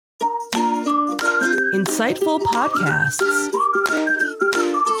Insightful podcasts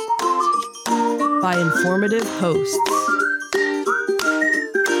by informative hosts.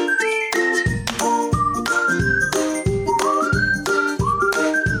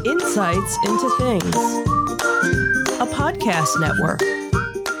 Insights into Things, a podcast network.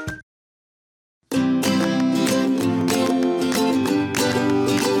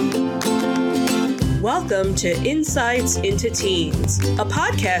 Welcome to Insights into Teens, a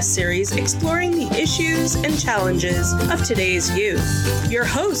podcast series exploring the issues and challenges of today's youth. Your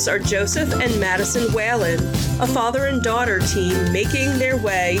hosts are Joseph and Madison Whalen, a father and daughter team making their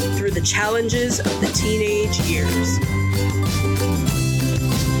way through the challenges of the teenage years.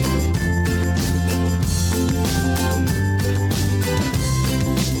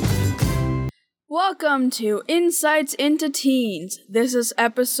 Welcome to Insights into Teens. This is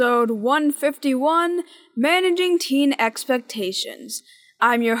episode 151, Managing Teen Expectations.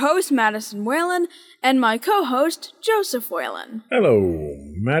 I'm your host, Madison Whalen, and my co-host, Joseph Whalen. Hello,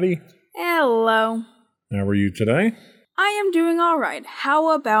 Maddie. Hello. How are you today? I am doing all right.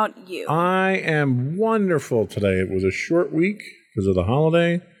 How about you? I am wonderful today. It was a short week because of the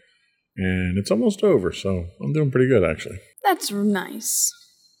holiday, and it's almost over, so I'm doing pretty good, actually. That's nice.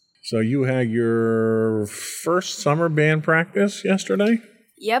 So you had your first summer band practice yesterday?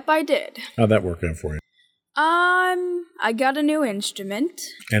 Yep, I did. How'd that work out for you? I got a new instrument.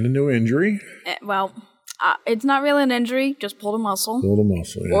 And a new injury? It's not really an injury, just pulled a muscle. Pulled a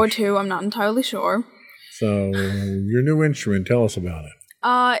muscle, yeah. Or two, I'm not entirely sure. So, your new instrument, tell us about it.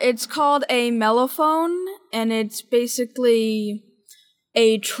 It's called a mellophone, and it's basically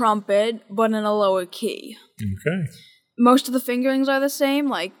a trumpet, but in a lower key. Okay. Most of the fingerings are the same,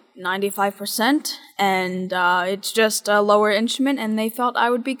 like 95%, and it's just a lower instrument, and they felt I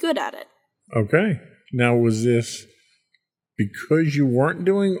would be good at it. Okay. Now, was this because you weren't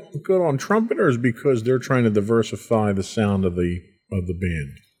doing good on trumpet, or is it because they're trying to diversify the sound of the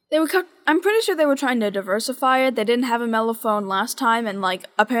band? I'm pretty sure they were trying to diversify it. They didn't have a mellophone last time, and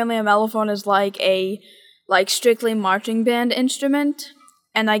apparently a mellophone is a strictly marching band instrument,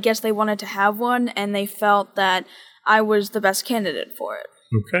 and I guess they wanted to have one, and they felt that I was the best candidate for it.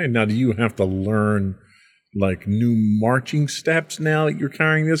 Okay, now do you have to learn new marching steps now that you're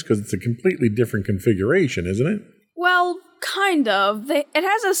carrying this? Because it's a completely different configuration, isn't it? Well, kind of. It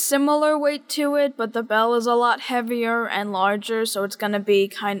has a similar weight to it, but the bell is a lot heavier and larger, so it's going to be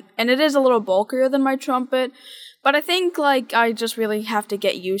and it is a little bulkier than my trumpet, but I think I just really have to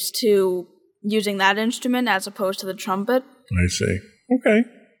get used to using that instrument as opposed to the trumpet. I see. Okay.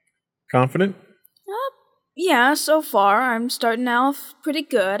 Confident? Yeah, so far I'm starting off pretty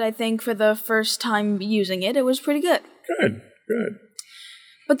good. I think for the first time using it, it was pretty good. Good.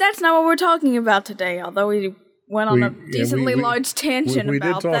 But that's not what we're talking about today, although we went on a decently large tangent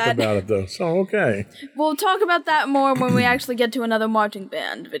about that. We did talk about it, though, so okay. We'll talk about that more when we actually get to another marching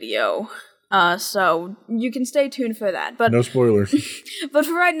band video. So you can stay tuned for that. But no spoilers. But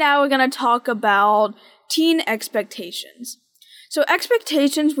for right now, we're going to talk about teen expectations. So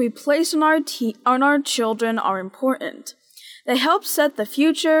expectations we place on our children are important. They help set the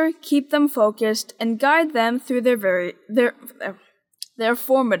future, keep them focused, and guide them through their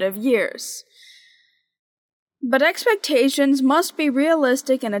formative years. But expectations must be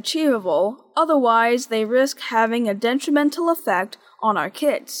realistic and achievable, otherwise they risk having a detrimental effect on our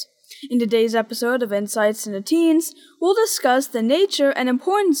kids. In today's episode of Insights into Teens, we'll discuss the nature and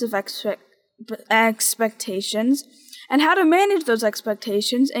importance of expectations, and how to manage those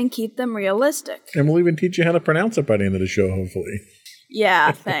expectations and keep them realistic. And we'll even teach you how to pronounce it by the end of the show, hopefully.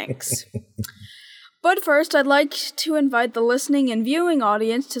 Yeah, thanks. But first, I'd like to invite the listening and viewing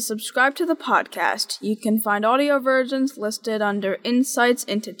audience to subscribe to the podcast. You can find audio versions listed under Insights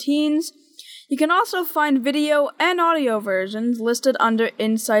into Teens. You can also find video and audio versions listed under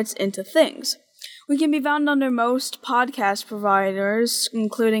Insights into Things. We can be found under most podcast providers,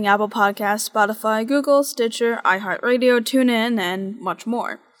 including Apple Podcasts, Spotify, Google, Stitcher, iHeartRadio, TuneIn, and much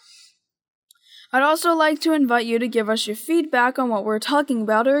more. I'd also like to invite you to give us your feedback on what we're talking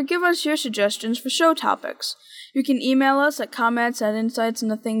about or give us your suggestions for show topics. You can email us at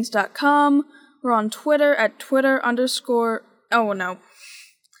comments@insightsintothings.com. We're on Twitter at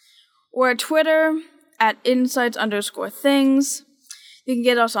We're at Twitter at insights_things. You can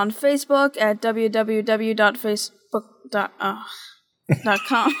get us on Facebook at www.facebook.com.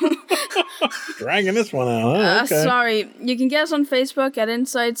 Dragging this one out, huh? Okay. Sorry. You can get us on Facebook at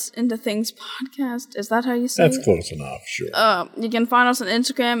Insights into Things Podcast. Is that how you say it? That's close enough, sure. You can find us on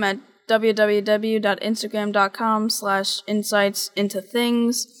Instagram at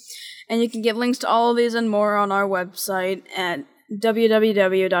www.instagram.com/insightsintothings. And you can get links to all of these and more on our website at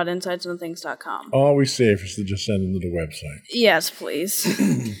www.insightsintothings.com. Always safest to just send them to the website. Yes, please.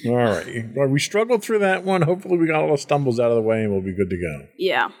 All right. Well, we struggled through that one. Hopefully we got all the stumbles out of the way and we'll be good to go.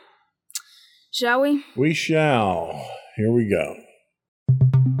 Yeah. Shall we? We shall. Here we go.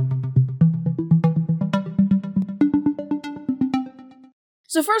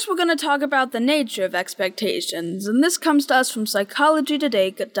 So first we're going to talk about the nature of expectations, and this comes to us from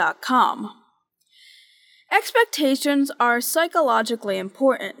psychologytoday.com. Expectations are psychologically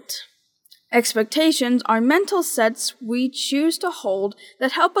important. Expectations are mental sets we choose to hold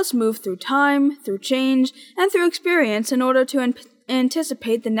that help us move through time, through change, and through experience in order to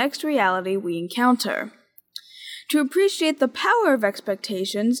anticipate the next reality we encounter. To appreciate the power of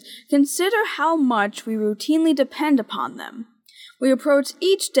expectations, consider how much we routinely depend upon them. We approach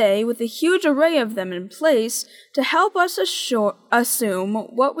each day with a huge array of them in place to help us assume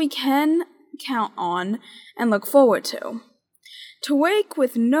what we can count on and look forward to. To wake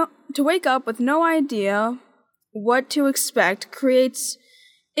up with no idea what to expect creates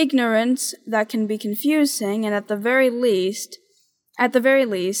ignorance that can be confusing and at the very least,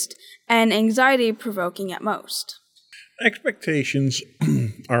 and anxiety-provoking at most. Expectations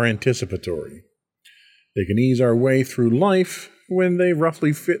are anticipatory. They can ease our way through life when they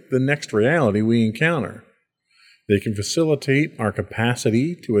roughly fit the next reality we encounter. They can facilitate our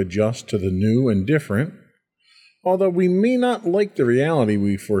capacity to adjust to the new and different. Although we may not like the reality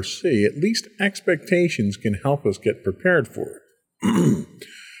we foresee, at least expectations can help us get prepared for it.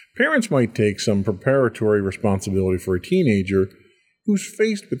 Parents might take some preparatory responsibility for a teenager who's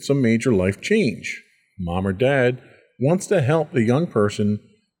faced with some major life change. Mom or dad wants to help the young person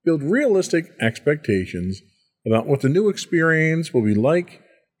build realistic expectations about what the new experience will be like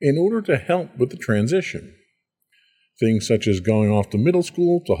in order to help with the transition. Things such as going off to middle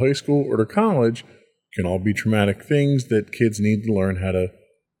school, to high school, or to college can all be traumatic things that kids need to learn how to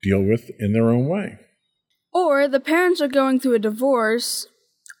deal with in their own way. Or the parents going through a divorce,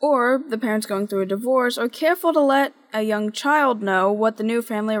 are careful to let a young child know what the new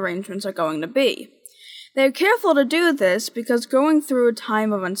family arrangements are going to be. They are careful to do this because going through a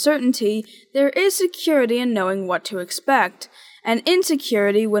time of uncertainty, there is security in knowing what to expect, and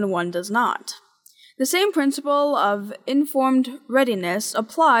insecurity when one does not. The same principle of informed readiness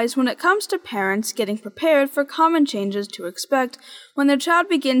applies when it comes to parents getting prepared for common changes to expect when their child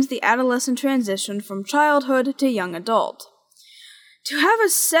begins the adolescent transition from childhood to young adult. To have a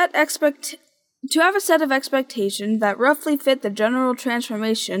set of expectations that roughly fit the general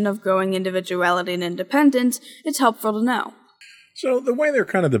transformation of growing individuality and independence, it's helpful to know. So the way they're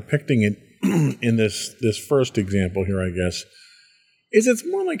kind of depicting it in this first example here, I guess, is it's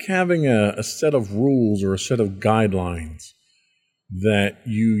more like having a set of rules or a set of guidelines that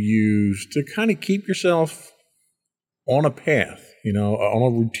you use to kind of keep yourself on a path, on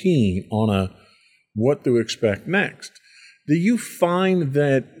a routine, on a what to expect next. Do you find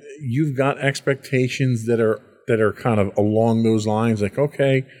that you've got expectations that are kind of along those lines? Like,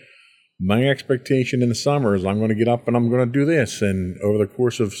 okay, my expectation in the summer is I'm going to get up and I'm going to do this, and over the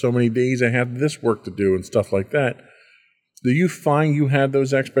course of so many days I have this work to do and stuff like that. Do you find you have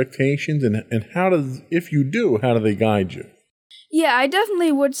those expectations, and if you do, how do they guide you? Yeah, I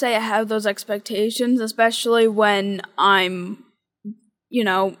definitely would say I have those expectations, especially when I'm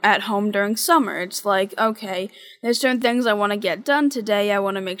at home during summer. It's like, okay, there's certain things I want to get done today. I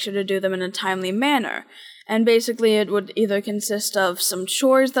want to make sure to do them in a timely manner. And basically it would either consist of some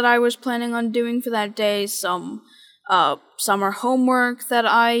chores that I was planning on doing for that day, some summer homework that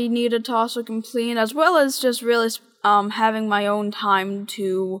I needed to also complete, as well as just really having my own time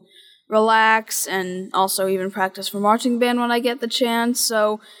to relax and also even practice for marching band when I get the chance.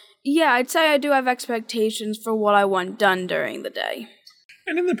 So yeah, I'd say I do have expectations for what I want done during the day.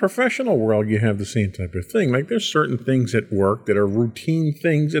 And in the professional world, you have the same type of thing. Like, there's certain things at work that are routine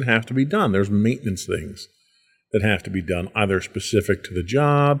things that have to be done. There's maintenance things that have to be done, either specific to the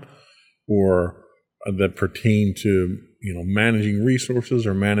job or that pertain to, managing resources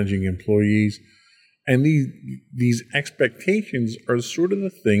or managing employees. And these expectations are sort of the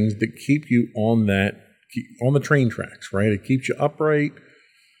things that keep you on the train tracks, right? It keeps you upright.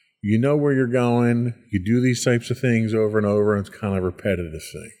 You know where you're going. You do these types of things over and over, and it's kind of a repetitive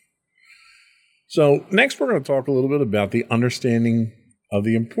thing. So next we're going to talk a little bit about the understanding of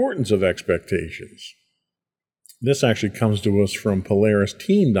the importance of expectations. This actually comes to us from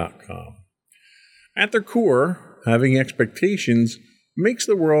PolarisTeen.com. At their core, having expectations makes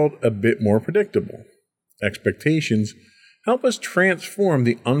the world a bit more predictable. Expectations help us transform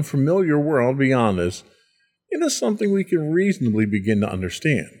the unfamiliar world beyond us into something we can reasonably begin to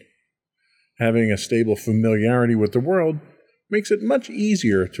understand. Having a stable familiarity with the world makes it much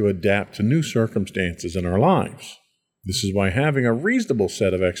easier to adapt to new circumstances in our lives. This is why having a reasonable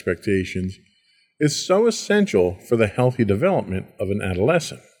set of expectations is so essential for the healthy development of an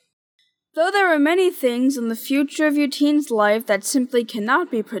adolescent. Though there are many things in the future of your teen's life that simply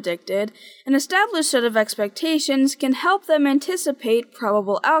cannot be predicted, an established set of expectations can help them anticipate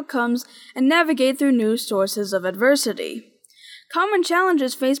probable outcomes and navigate through new sources of adversity. Common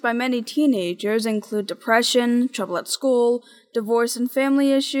challenges faced by many teenagers include depression, trouble at school, divorce and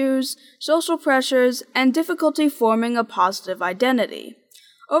family issues, social pressures, and difficulty forming a positive identity.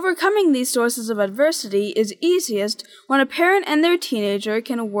 Overcoming these sources of adversity is easiest when a parent and their teenager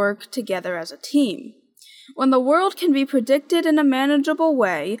can work together as a team. When the world can be predicted in a manageable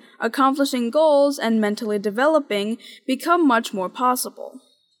way, accomplishing goals and mentally developing become much more possible.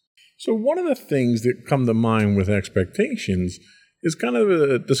 So one of the things that come to mind with expectations is kind of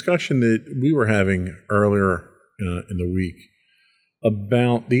a discussion that we were having earlier in the week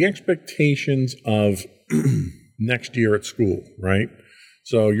about the expectations of next year at school, right?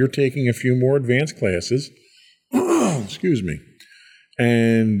 So you're taking a few more advanced classes, excuse me,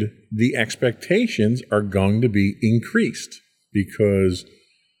 and the expectations are going to be increased because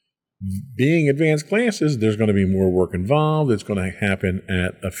being advanced classes, there's going to be more work involved. It's going to happen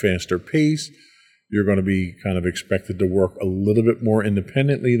at a faster pace. You're going to be kind of expected to work a little bit more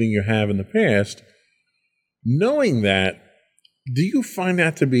independently than you have in the past. Knowing that, do you find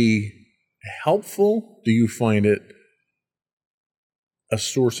that to be helpful? Do you find it a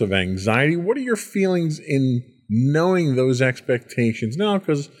source of anxiety? What are your feelings in knowing those expectations now?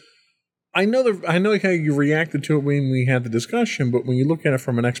 Because I know how you reacted to it when we had the discussion, but when you look at it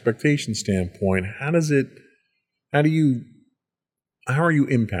from an expectation standpoint, how are you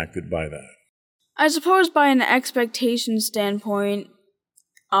impacted by that? I suppose by an expectation standpoint,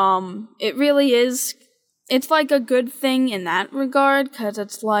 it really is, it's like a good thing in that regard, because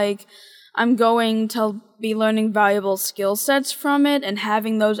it's like I'm going to be learning valuable skill sets from it, and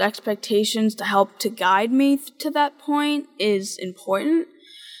having those expectations to help to guide me to that point is important.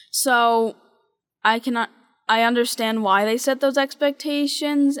 So I understand why they set those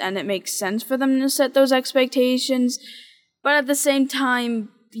expectations, and it makes sense for them to set those expectations, but at the same time,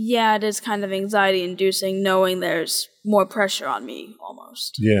 yeah, it is kind of anxiety-inducing knowing there's more pressure on me,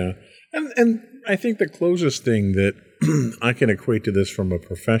 almost. Yeah, and I think the closest thing that I can equate to this from a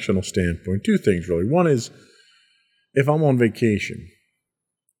professional standpoint, two things really. One is, if I'm on vacation,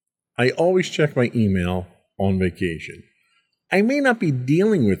 I always check my email on vacation. I may not be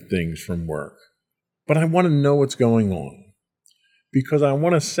dealing with things from work, but I want to know what's going on because I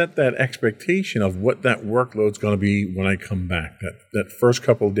want to set that expectation of what that workload's going to be when I come back. That first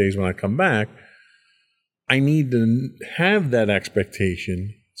couple of days when I come back, I need to have that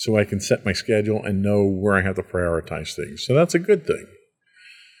expectation so I can set my schedule and know where I have to prioritize things. So that's a good thing.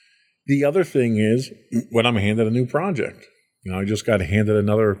 The other thing is when I'm handed a new project. Now, I just got handed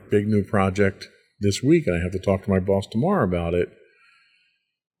another big new project this week, and I have to talk to my boss tomorrow about it.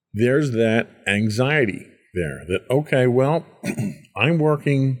 There's that anxiety there that, okay, well, I'm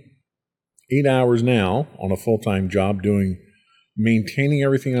working 8 hours now on a full-time job maintaining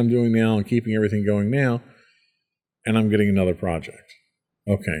everything I'm doing now and keeping everything going now, and I'm getting another project.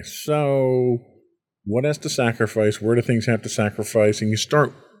 Okay, so what has to sacrifice? Where do things have to sacrifice? And you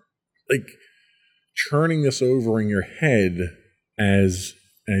start like churning this over in your head as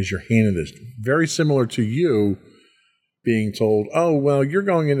you're handed this. Very similar to you being told, oh, well, you're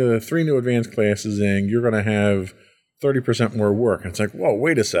going into the 3 new advanced classes and you're going to have 30% more work. And it's like, whoa,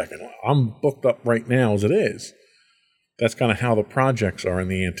 wait a second. I'm booked up right now as it is. That's kind of how the projects are in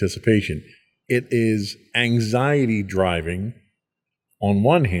the anticipation. It is anxiety driving on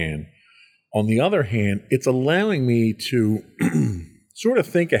one hand. On the other hand, it's allowing me to sort of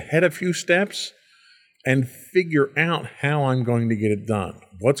think ahead a few steps and figure out how I'm going to get it done.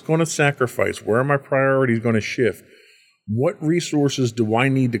 What's going to sacrifice? Where are my priorities going to shift? What resources do I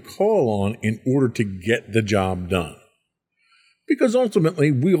need to call on in order to get the job done? Because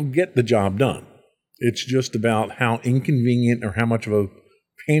ultimately, we'll get the job done. It's just about how inconvenient or how much of a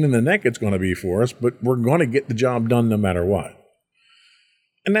pain in the neck it's going to be for us, but we're going to get the job done no matter what.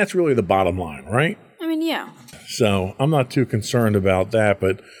 And that's really the bottom line, right? I mean, yeah. So I'm not too concerned about that,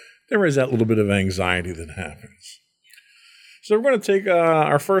 but there is that little bit of anxiety that happens. So we're going to take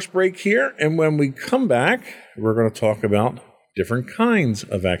our first break here, and when we come back, we're going to talk about different kinds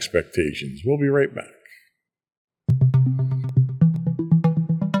of expectations. We'll be right back.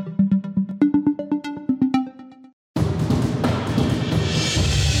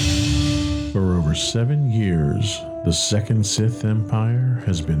 For over 7 years, the Second Sith Empire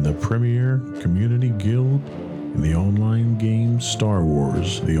has been the premier community guild in the online game Star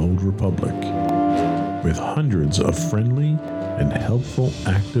Wars: The Old Republic. With hundreds of friendly and helpful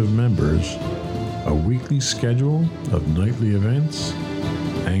active members, a weekly schedule of nightly events,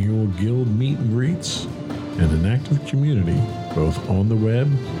 annual guild meet and greets, and an active community both on the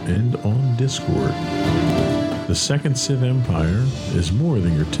web and on Discord. The Second Sith Empire is more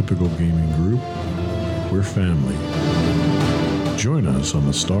than your typical gaming group. We're family. Join us on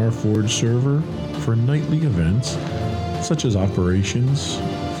the Starforge server for nightly events such as operations,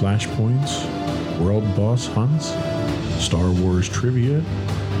 flashpoints, world boss hunts, Star Wars trivia,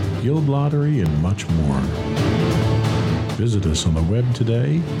 guild lottery, and much more. Visit us on the web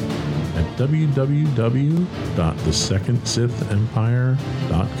today at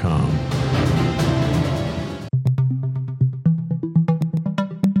www.thesecondsithempire.com.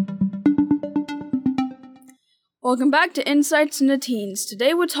 Welcome back to Insights into Teens.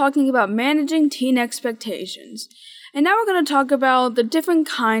 Today we're talking about managing teen expectations. And now we're going to talk about the different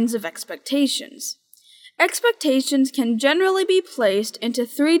kinds of expectations. Expectations can generally be placed into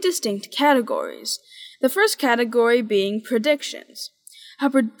 3 distinct categories. The first category being predictions.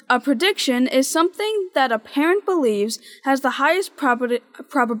 A prediction is something that a parent believes has the highest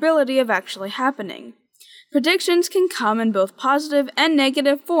probability of actually happening. Predictions can come in both positive and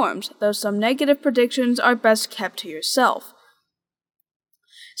negative forms, though some negative predictions are best kept to yourself.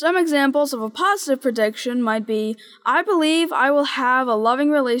 Some examples of a positive prediction might be, I believe I will have a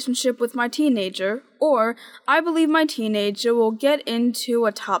loving relationship with my teenager, or I believe my teenager will get into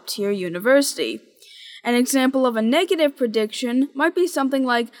a top-tier university. An example of a negative prediction might be something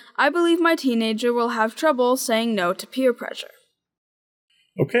like, I believe my teenager will have trouble saying no to peer pressure.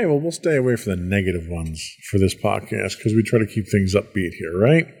 Okay, well, we'll stay away from the negative ones for this podcast because we try to keep things upbeat here,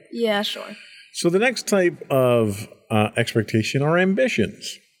 right? Yeah, sure. So the next type of expectation are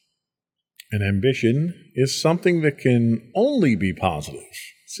ambitions. An ambition is something that can only be positive.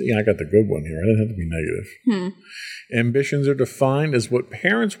 See, I got the good one here. I didn't have to be negative. Ambitions are defined as what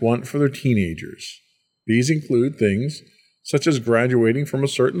parents want for their teenagers. These include things such as graduating from a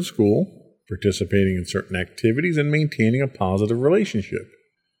certain school, participating in certain activities, and maintaining a positive relationship.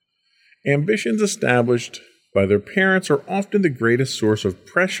 Ambitions established by their parents are often the greatest source of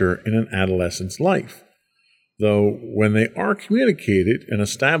pressure in an adolescent's life, though when they are communicated and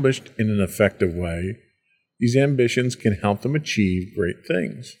established in an effective way, these ambitions can help them achieve great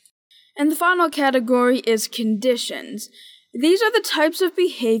things. And the final category is conditions. These are the types of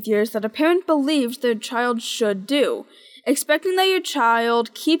behaviors that a parent believes their child should do. Expecting that your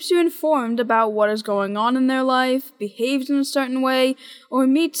child keeps you informed about what is going on in their life, behaves in a certain way, or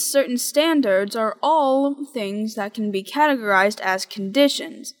meets certain standards are all things that can be categorized as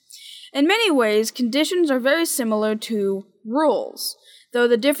conditions. In many ways, conditions are very similar to rules, though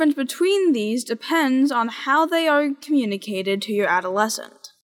the difference between these depends on how they are communicated to your adolescent.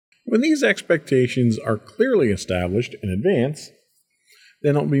 When these expectations are clearly established in advance,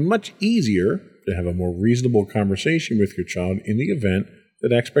 then it'll be much easier to have a more reasonable conversation with your child in the event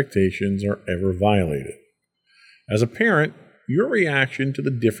that expectations are ever violated. As a parent, your reaction to the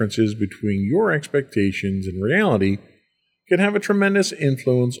differences between your expectations and reality can have a tremendous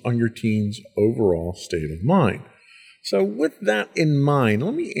influence on your teen's overall state of mind. So with that in mind,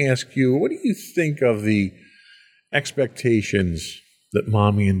 let me ask you, what do you think of the expectations that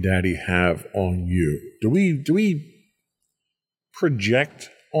mommy and daddy have on you? Do we project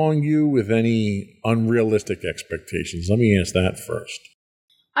on you with any unrealistic expectations? Let me ask that first.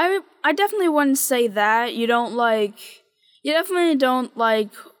 I definitely wouldn't say that. You definitely don't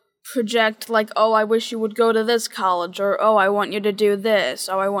project oh, I wish you would go to this college, or oh, I want you to do this,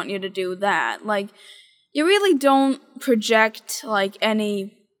 oh, I want you to do that. You really don't project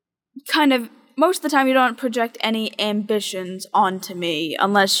any kind of, most of the time you don't project any ambitions onto me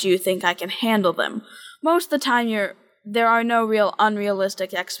unless you think I can handle them. Most of the time there are no real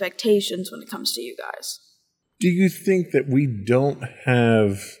unrealistic expectations when it comes to you guys. Do you think that we don't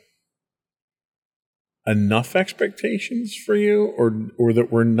have enough expectations for you, or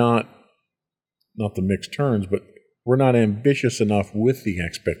that we're not the mixed terms, but we're not ambitious enough with the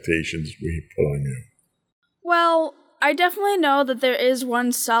expectations we put on you? Well, I definitely know that there is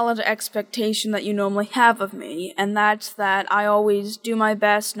one solid expectation that you normally have of me, and that's that I always do my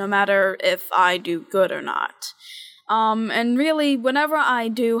best no matter if I do good or not. And really, whenever I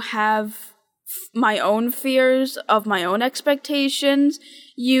do have my own fears of my own expectations,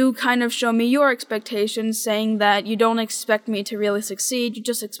 you kind of show me your expectations, saying that you don't expect me to really succeed, you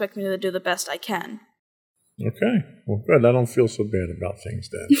just expect me to do the best I can. Okay, well good, I don't feel so bad about things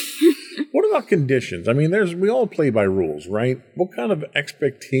then. What about conditions? I mean, we all play by rules, right? What kind of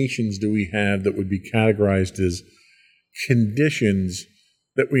expectations do we have that would be categorized as conditions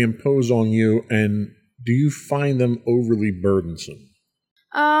that we impose on you, and do you find them overly burdensome?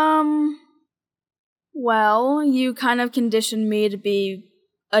 Well, you kind of conditioned me to be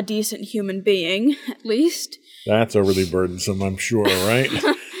a decent human being, at least. That's overly burdensome, I'm sure, right?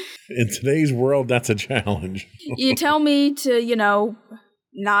 In today's world, that's a challenge. You tell me to,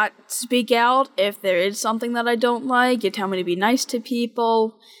 not speak out if there is something that I don't like. You tell me to be nice to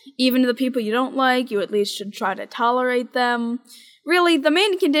people. Even to the people you don't like, you at least should try to tolerate them. Really, the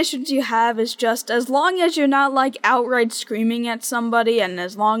main conditions you have is just as long as you're not, outright screaming at somebody, and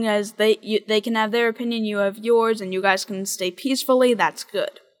as long as they can have their opinion, you have yours, and you guys can stay peacefully, that's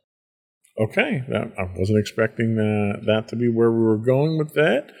good. Okay, I wasn't expecting that to be where we were going with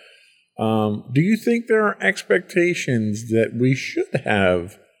that. Do you think there are expectations that we should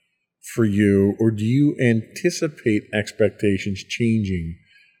have for you, or do you anticipate expectations changing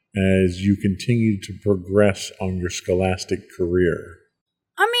as you continue to progress on your scholastic career?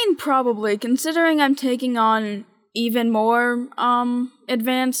 I mean, probably, considering I'm taking on even more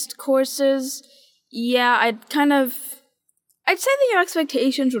advanced courses. Yeah, I'd say that your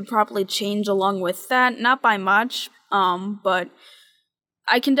expectations would probably change along with that, not by much, but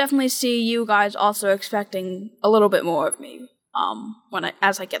I can definitely see you guys also expecting a little bit more of me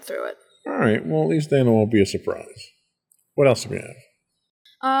as I get through it. All right, well, at least then it won't be a surprise. What else do we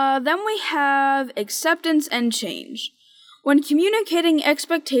have? Then we have acceptance and change. When communicating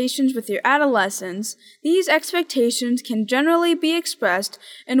expectations with your adolescents, these expectations can generally be expressed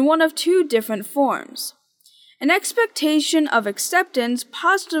in one of two different forms. An expectation of acceptance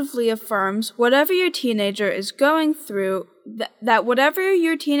positively affirms whatever your teenager is going through, that whatever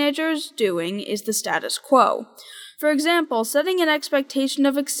your teenager is doing is the status quo. For example, setting an expectation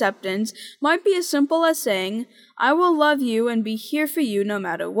of acceptance might be as simple as saying, "I will love you and be here for you no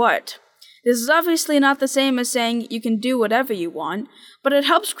matter what." This is obviously not the same as saying you can do whatever you want, but it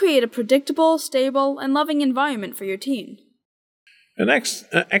helps create a predictable, stable, and loving environment for your teen. An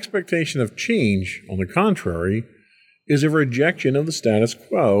expectation of change, on the contrary, is a rejection of the status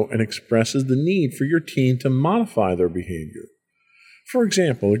quo and expresses the need for your teen to modify their behavior. For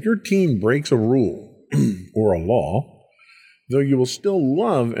example, if your teen breaks a rule or a law, though you will still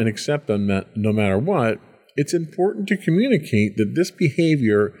love and accept them no matter what, it's important to communicate that this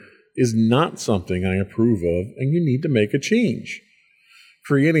behavior is not something I approve of and you need to make a change.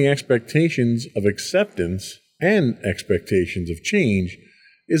 Creating expectations of acceptance and expectations of change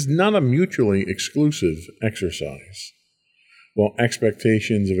is not a mutually exclusive exercise. While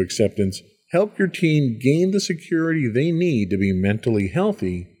expectations of acceptance help your teen gain the security they need to be mentally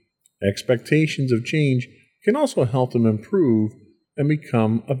healthy, expectations of change can also help them improve and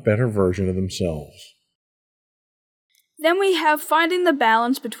become a better version of themselves. Then we have finding the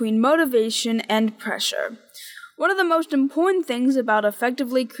balance between motivation and pressure. One of the most important things about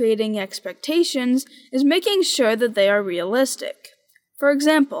effectively creating expectations is making sure that they are realistic. For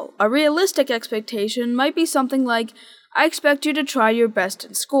example, a realistic expectation might be something like, "I expect you to try your best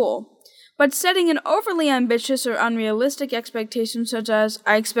in school." But setting an overly ambitious or unrealistic expectation such as,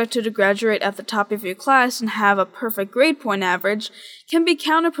 "I expect you to graduate at the top of your class and have a perfect grade point average," can be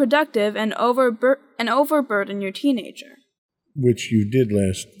counterproductive and overburden your teenager. Which you did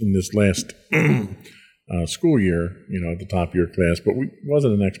in this last school year, at the top of your class, but it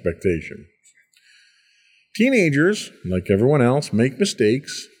wasn't an expectation. Teenagers, like everyone else, make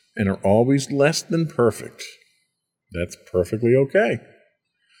mistakes and are always less than perfect. That's perfectly okay.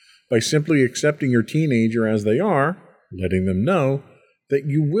 By simply accepting your teenager as they are, letting them know that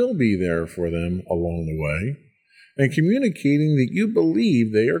you will be there for them along the way, and communicating that you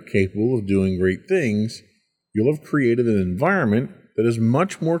believe they are capable of doing great things, you'll have created an environment that is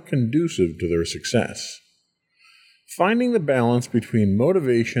much more conducive to their success. Finding the balance between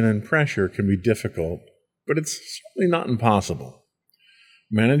motivation and pressure can be difficult, but it's certainly not impossible.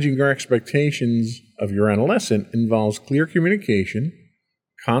 Managing your expectations of your adolescent involves clear communication,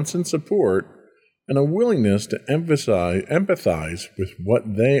 constant support, and a willingness to empathize with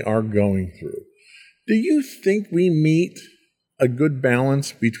what they are going through. Do you think we meet a good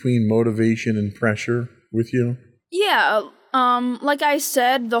balance between motivation and pressure with you? Yeah, like I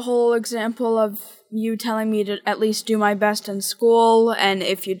said, the whole example of you telling me to at least do my best in school, and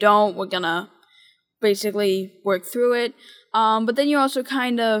if you don't, we're gonna basically work through it. But then you also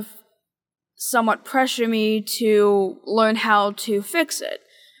kind of somewhat pressure me to learn how to fix it.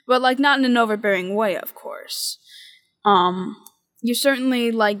 But, not in an overbearing way, of course. You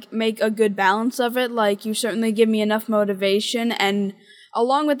certainly, make a good balance of it. You certainly give me enough motivation, and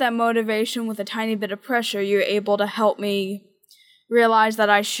along with that motivation, with a tiny bit of pressure, you're able to help me realize that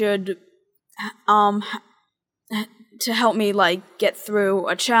I should, to help me, get through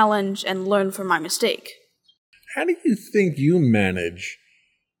a challenge and learn from my mistake. How do you think you manage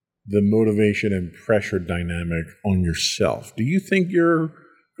the motivation and pressure dynamic on yourself? Do you think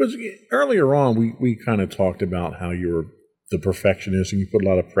because earlier on we kind of talked about how you're the perfectionist and you put a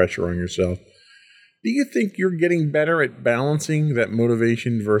lot of pressure on yourself. Do you think you're getting better at balancing that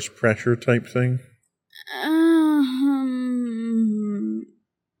motivation versus pressure type thing?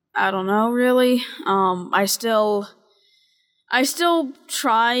 I don't know, really. I still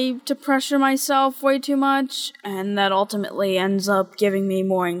try to pressure myself way too much, and that ultimately ends up giving me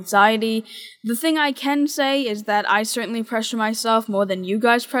more anxiety. The thing I can say is that I certainly pressure myself more than you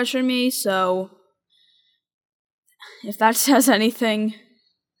guys pressure me, so if that says anything.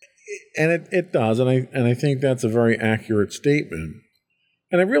 And it does, and I think that's a very accurate statement.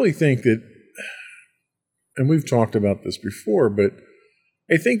 And I really think that, and we've talked about this before, but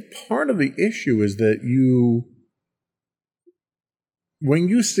I think part of the issue is that when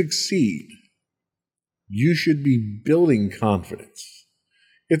you succeed, you should be building confidence.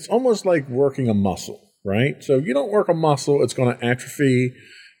 It's almost like working a muscle, right? So if you don't work a muscle, it's going to atrophy,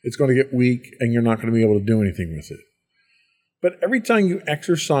 it's going to get weak, and you're not going to be able to do anything with it. But every time you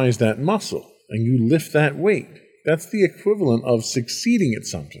exercise that muscle and you lift that weight, that's the equivalent of succeeding at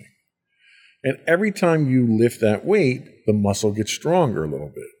something. And every time you lift that weight, the muscle gets stronger a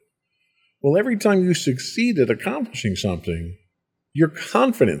little bit. Well, every time you succeed at accomplishing something, your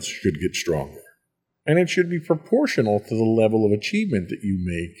confidence should get stronger. And it should be proportional to the level of achievement that you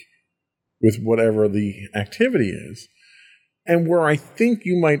make with whatever the activity is. And where I think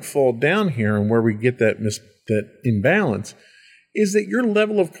you might fall down here and where we get that imbalance is that your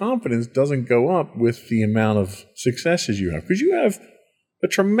level of confidence doesn't go up with the amount of successes you have. Because you have a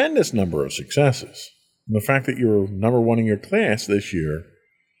tremendous number of successes. And the fact that you're number one in your class this year,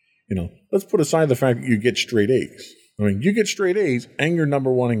 let's put aside the fact that you get straight A's. I mean, you get straight A's and you're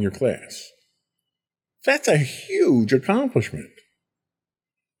number one in your class. That's a huge accomplishment.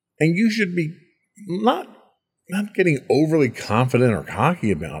 And you should be not getting overly confident or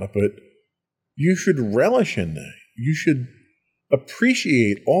cocky about it, but you should relish in that. You should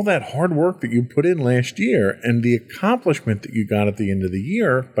appreciate all that hard work that you put in last year and the accomplishment that you got at the end of the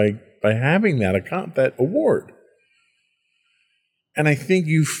year by having that award. And I think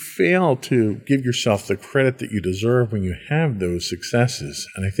you fail to give yourself the credit that you deserve when you have those successes.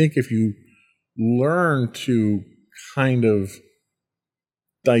 And I think if you learn to kind of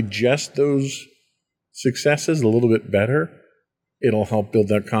digest those successes a little bit better, it'll help build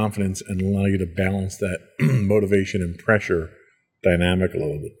that confidence and allow you to balance that motivation and pressure dynamic a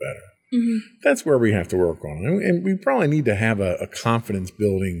little bit better. Mm-hmm. That's where we have to work on. And we probably need to have a confidence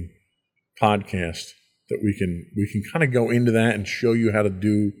building podcast that we can kind of go into that and show you how to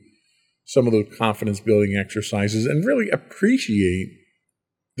do some of those confidence building exercises and really appreciate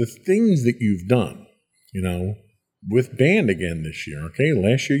the things that you've done, with band again this year. Okay,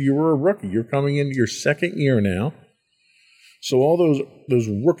 last year you were a rookie. You're coming into your second year now. So all those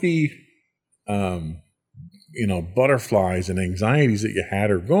rookie, butterflies and anxieties that you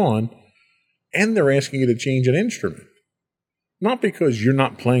had are gone, and they're asking you to change an instrument. Not because you're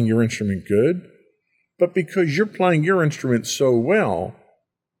not playing your instrument good, but because you're playing your instrument so well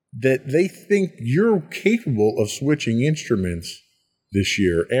that they think you're capable of switching instruments this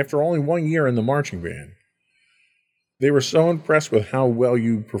year after only 1 year in the marching band. They were so impressed with how well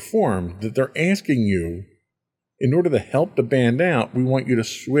you performed that they're asking you, in order to help the band out, we want you to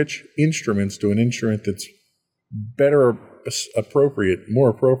switch instruments to an instrument that's more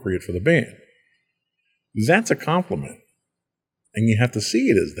appropriate for the band. That's a compliment. And you have to see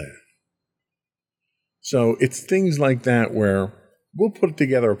it as that. So it's things like that where we'll put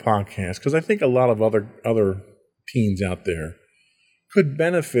together a podcast, because I think a lot of other teens out there could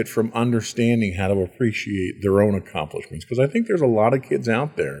benefit from understanding how to appreciate their own accomplishments. Because I think there's a lot of kids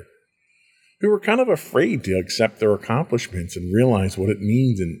out there who are kind of afraid to accept their accomplishments and realize what it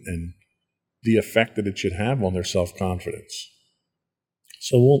means and the effect that it should have on their self-confidence.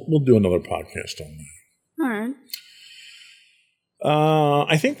 So we'll do another podcast on that. All right.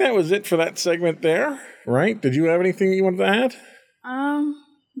 I think that was it for that segment there, right? Did you have anything you wanted to add?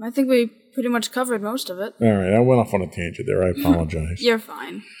 I think we pretty much covered most of it. All right, I went off on a tangent there. I apologize. You're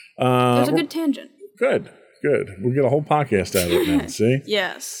fine. It was a good tangent. Good. We'll get a whole podcast out of it now, see?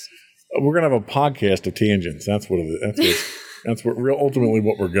 Yes. We're going to have a podcast of tangents. That's what it is. That's ultimately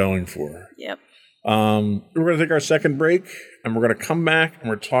what we're going for. Yep. We're going to take our second break, and we're going to come back, and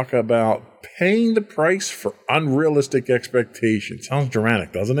we're going to talk about Paying the price for unrealistic expectations. Sounds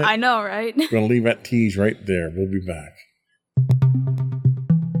dramatic, doesn't it? I know, right? We're going to leave that tease right there. We'll be back.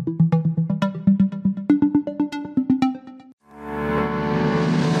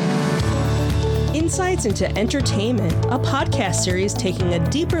 Insights into Entertainment, a podcast series taking a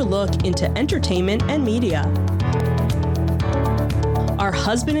deeper look into entertainment and media. Our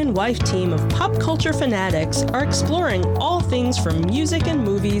husband and wife team of pop culture fanatics are exploring all things from music and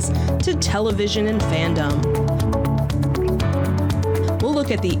movies to television and fandom. We'll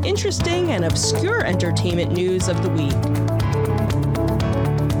look at the interesting and obscure entertainment news of the week.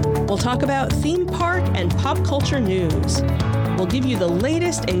 We'll talk about theme park and pop culture news. We'll give you the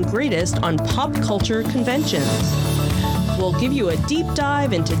latest and greatest on pop culture conventions. We'll give you a deep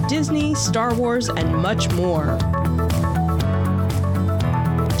dive into Disney, Star Wars, and much more.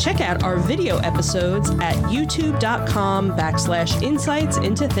 Check out our video episodes at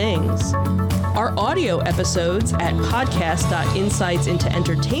youtube.com/insightsintothings. Our audio episodes at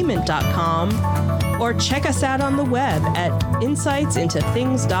podcast.insightsintoentertainment.com, or check us out on the web at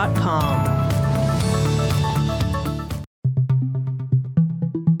insightsintothings.com.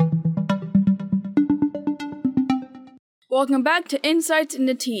 Welcome back to Insights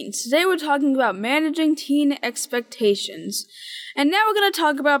into Teens. Today we're talking about managing teen expectations. And now we're going to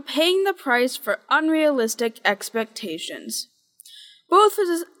talk about paying the price for unrealistic expectations. Both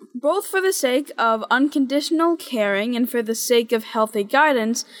for the sake of unconditional caring and for the sake of healthy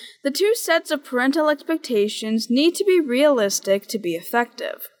guidance, the two sets of parental expectations need to be realistic to be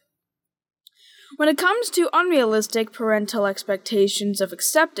effective. When it comes to unrealistic parental expectations of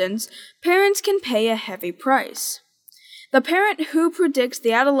acceptance, parents can pay a heavy price. The parent who predicts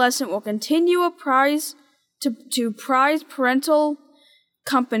the adolescent will continue to prize parental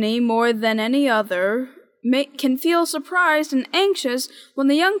company more than any other can feel surprised and anxious when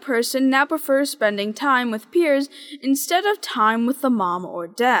the young person now prefers spending time with peers instead of time with the mom or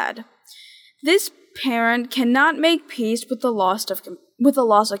dad. This parent cannot make peace with the loss of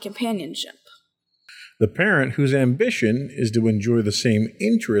companionship. The parent whose ambition is to enjoy the same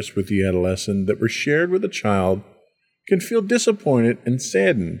interests with the adolescent that were shared with the child can feel disappointed and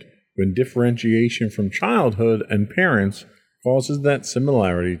saddened when differentiation from childhood and parents causes that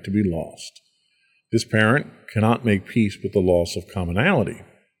similarity to be lost. This parent cannot make peace with the loss of commonality.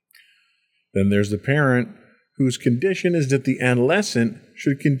 Then there's the parent whose condition is that the adolescent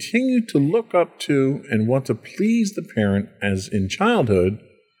should continue to look up to and want to please the parent as in childhood.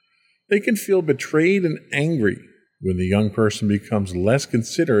 They can feel betrayed and angry when the young person becomes less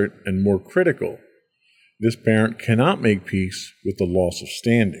considerate and more critical. This parent cannot make peace with the loss of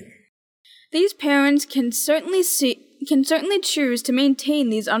standing. These parents can certainly choose to maintain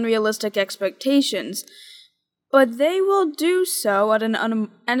these unrealistic expectations, but they will do so at an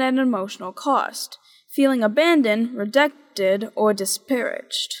emotional cost, feeling abandoned, rejected, or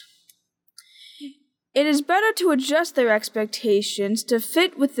disparaged. It is better to adjust their expectations to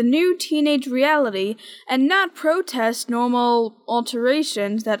fit with the new teenage reality and not protest normal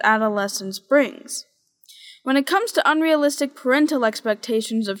alterations that adolescence brings. When it comes to unrealistic parental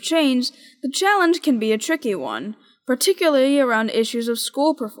expectations of change, the challenge can be a tricky one, particularly around issues of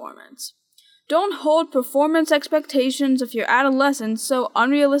school performance. Don't hold performance expectations of your adolescent so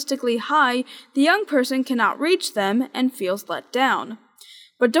unrealistically high the young person cannot reach them and feels let down.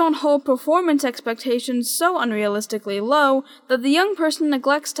 But don't hold performance expectations so unrealistically low that the young person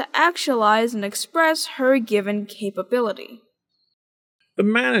neglects to actualize and express her given capability. The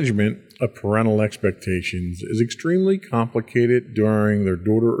management of parental expectations is extremely complicated during their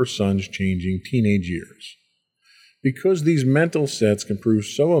daughter or son's changing teenage years. Because these mental sets can prove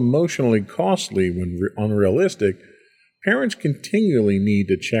so emotionally costly when unrealistic, parents continually need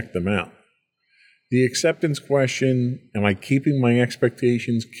to check them out. The acceptance question, am I keeping my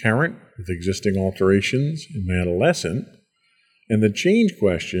expectations current with existing alterations in my adolescent? And the change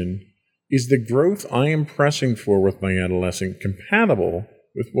question, is the growth I am pressing for with my adolescent compatible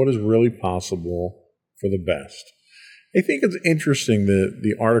with what is really possible for the best? I think it's interesting that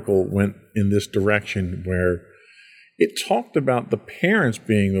the article went in this direction where it talked about the parents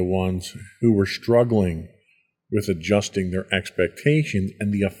being the ones who were struggling with adjusting their expectations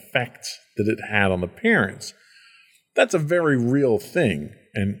and the effects that it had on the parents. That's a very real thing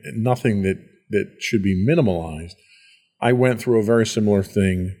and nothing that should be minimalized. I went through a very similar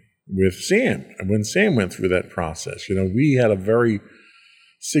thing with Sam. And when Sam went through that process, we had a very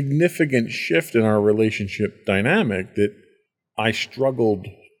significant shift in our relationship dynamic that I struggled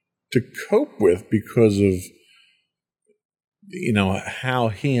to cope with because of, how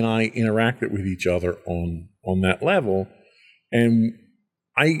he and I interacted with each other on that level. And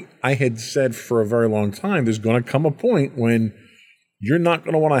I had said for a very long time, there's going to come a point when you're not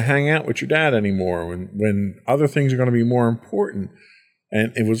going to want to hang out with your dad anymore, when other things are going to be more important.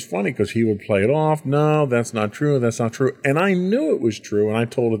 And it was funny because he would play it off. No, that's not true. That's not true. And I knew it was true, and I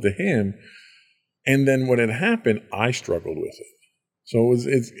told it to him. And then when it happened, I struggled with it. So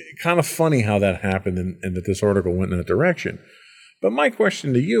it's kind of funny how that happened and that this article went in that direction. But my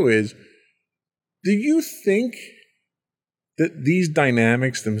question to you is, do you think that these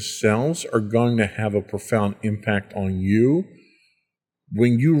dynamics themselves are going to have a profound impact on you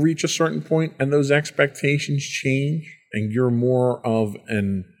when you reach a certain point and those expectations change and you're more of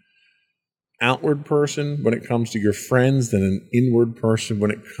an outward person when it comes to your friends than an inward person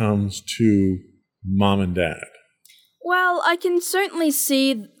when it comes to mom and dad? Well, I can certainly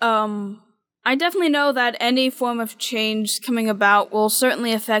see, I definitely know that any form of change coming about will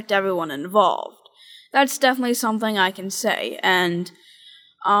certainly affect everyone involved. That's definitely something I can say. And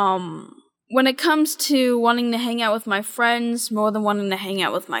when it comes to wanting to hang out with my friends more than wanting to hang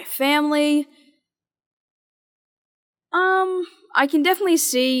out with my family, I can definitely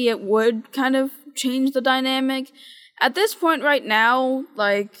see it would kind of change the dynamic. At this point right now,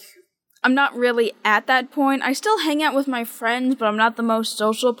 like, I'm not really at that point. I still hang out with my friends, but I'm not the most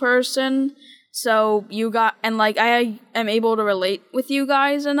social person. So I am able to relate with you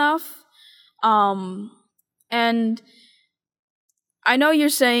guys enough. And I know you're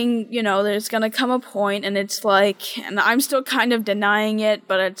saying, there's gonna come a point, and it's like, and I'm still kind of denying it,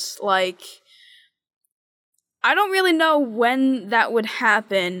 but it's like, I don't really know when that would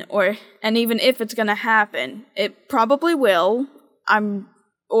happen, and even if it's gonna happen. It probably will,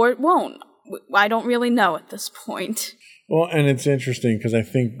 or it won't. I don't really know at this point. Well, and it's interesting because I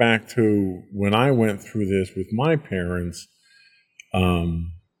think back to when I went through this with my parents,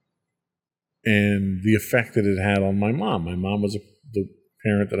 and the effect that it had on my mom. My mom was the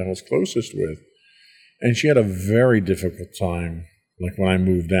parent that I was closest with, and she had a very difficult time, like when I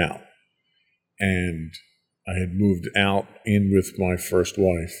moved out. And I had moved out in with my first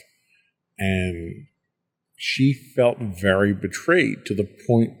wife, and she felt very betrayed to the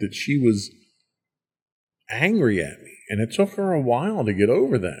point that she was angry at me. And it took her a while to get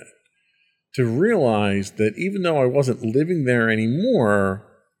over that, to realize that even though I wasn't living there anymore,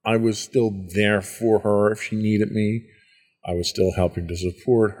 I was still there for her if she needed me. I was still helping to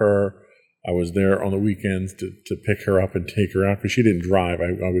support her. I was there on the weekends to pick her up and take her out because she didn't drive.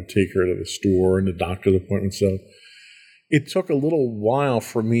 I would take her to the store and the doctor's appointment. So it took a little while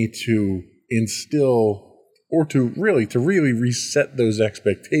for me to instill or to really reset those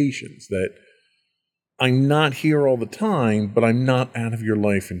expectations that I'm not here all the time, but I'm not out of your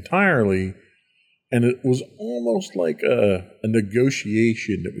life entirely. And it was almost like a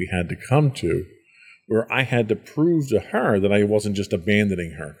negotiation that we had to come to, where I had to prove to her that I wasn't just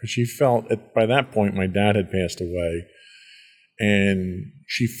abandoning her. Because she felt, by that point, my dad had passed away, and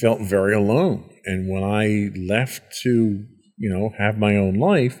she felt very alone. And when I left to, have my own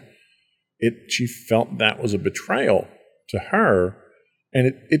life, she felt that was a betrayal to her.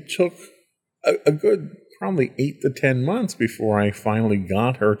 And it took a good probably 8 to 10 months before I finally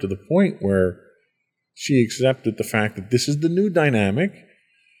got her to the point where she accepted the fact that this is the new dynamic.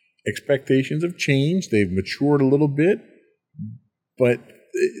 Expectations have changed. They've matured a little bit, but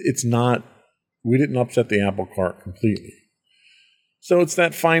it's not, we didn't upset the apple cart completely. So it's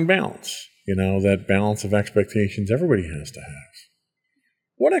that fine balance, that balance of expectations everybody has to have.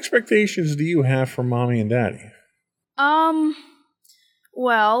 What expectations do you have for mommy and daddy?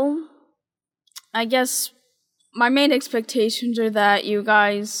 Well, I guess my main expectations are that you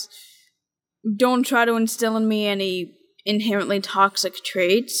guys don't try to instill in me any inherently toxic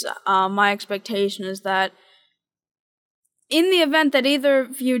traits. My expectation is that in the event that either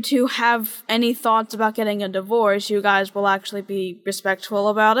of you two have any thoughts about getting a divorce, you guys will actually be respectful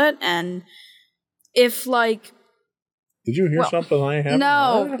about it. And if, Did you hear something I haven't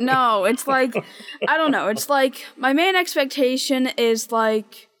heard? No, it's like, I don't know, it's like, my main expectation is, I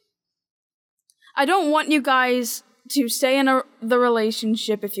don't want you guys to stay in the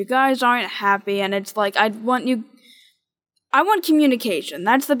relationship if you guys aren't happy, and it's like, I want communication.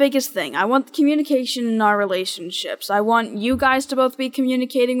 That's the biggest thing. I want communication in our relationships. I want you guys to both be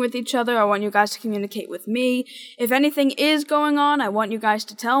communicating with each other. I want you guys to communicate with me. If anything is going on, I want you guys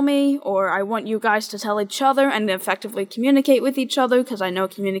to tell me, or I want you guys to tell each other and effectively communicate with each other, because I know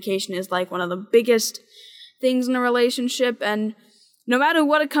communication is one of the biggest things in a relationship, and no matter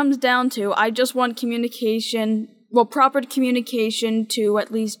what it comes down to, I just want proper communication to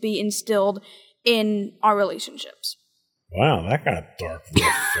at least be instilled in our relationships. Wow, that got dark real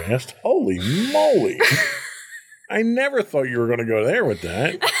fast. Holy moly. I never thought you were going to go there with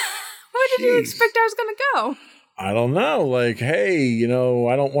that. Where did you expect I was going to go? I don't know. Like, hey, I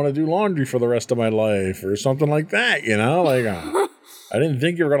don't want to do laundry for the rest of my life or something like that, Like, I didn't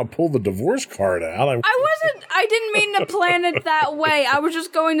think you were going to pull the divorce card out. I didn't mean to plan it that way. I was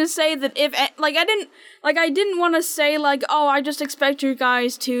just going to say that I didn't want to say, like, oh, I just expect you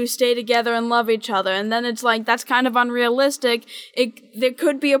guys to stay together and love each other. And then it's like, that's kind of unrealistic. There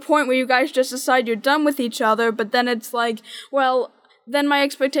could be a point where you guys just decide you're done with each other, but then it's like, well, then my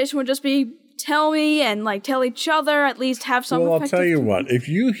expectation would just be tell me and, like, tell each other, at least have some Well, I'll tell you what. If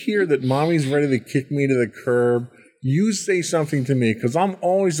you hear that mommy's ready to kick me to the curb, you say something to me, because I'm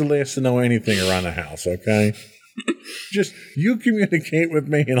always the last to know anything around the house, okay? Just, you communicate with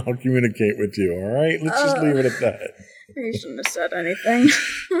me and I'll communicate with you, all right? Let's just leave it at that. You shouldn't have said anything.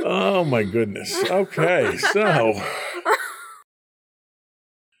 Oh, my goodness. Okay, so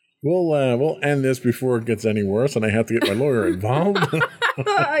we'll end this before it gets any worse and I have to get my lawyer involved.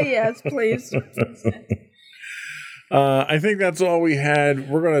 Yes, please. I think that's all we had.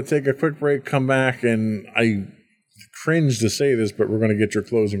 We're going to take a quick break, come back, and I cringe to say this, but we're going to get your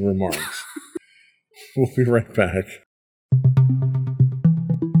closing remarks. We'll be right back.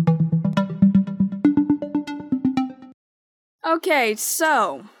 Okay,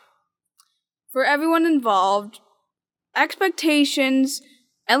 so for everyone involved, expectations,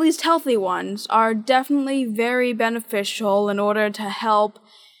 at least healthy ones, are definitely very beneficial in order to help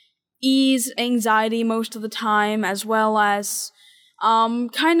ease anxiety most of the time, as well as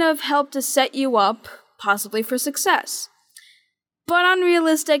kind of help to set you up possibly for success. But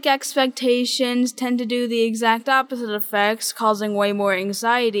unrealistic expectations tend to do the exact opposite effects, causing way more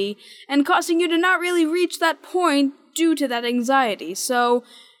anxiety and causing you to not really reach that point due to that anxiety. So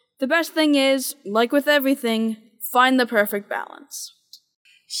the best thing is, like with everything, find the perfect balance.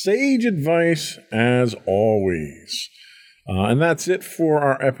 Sage advice as always. And that's it for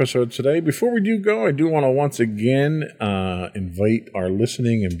our episode today. Before we do go, I do want to once again invite our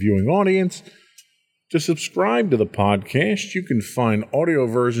listening and viewing audience to subscribe to the podcast. You can find audio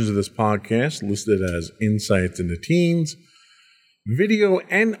versions of this podcast listed as Insights into Teens. Video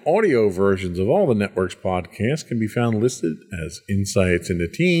and audio versions of all the network's podcasts can be found listed as Insights into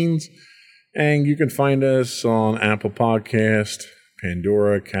Teens. And you can find us on Apple Podcast,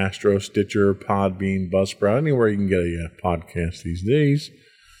 Pandora, Castro, Stitcher, Podbean, Buzzsprout, anywhere you can get a podcast these days.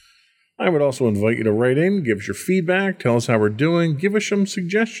 I would also invite you to write in, give us your feedback, tell us how we're doing, give us some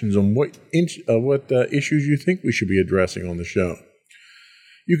suggestions on what issues you think we should be addressing on the show.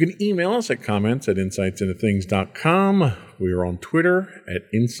 You can email us at comments@insightsintothings.com. We are on Twitter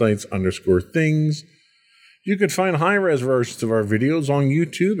at insights_things. You can find high-res versions of our videos on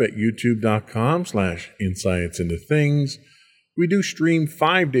YouTube at youtube.com/insightsintothings. We do stream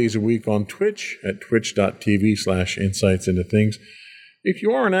 5 days a week on Twitch at twitch.tv/insightsintothings. If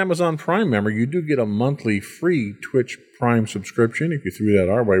you are an Amazon Prime member, you do get a monthly free Twitch Prime subscription. If you threw that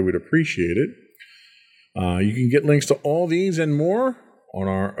our way, we'd appreciate it. You can get links to all these and more on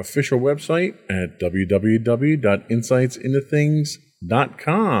our official website at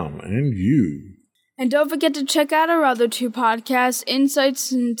www.insightsintothings.com. And don't forget to check out our other two podcasts,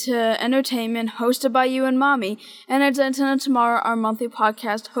 Insights into Entertainment, hosted by you and Mommy, and Insights into Tomorrow, our monthly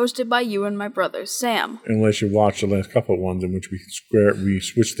podcast, hosted by you and my brother, Sam. Unless you watch the last couple of ones in which we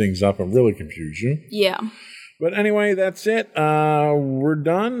switch things up and really confuse you. Yeah. But anyway, that's it. We're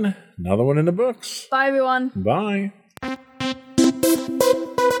done. Another one in the books. Bye, everyone. Bye.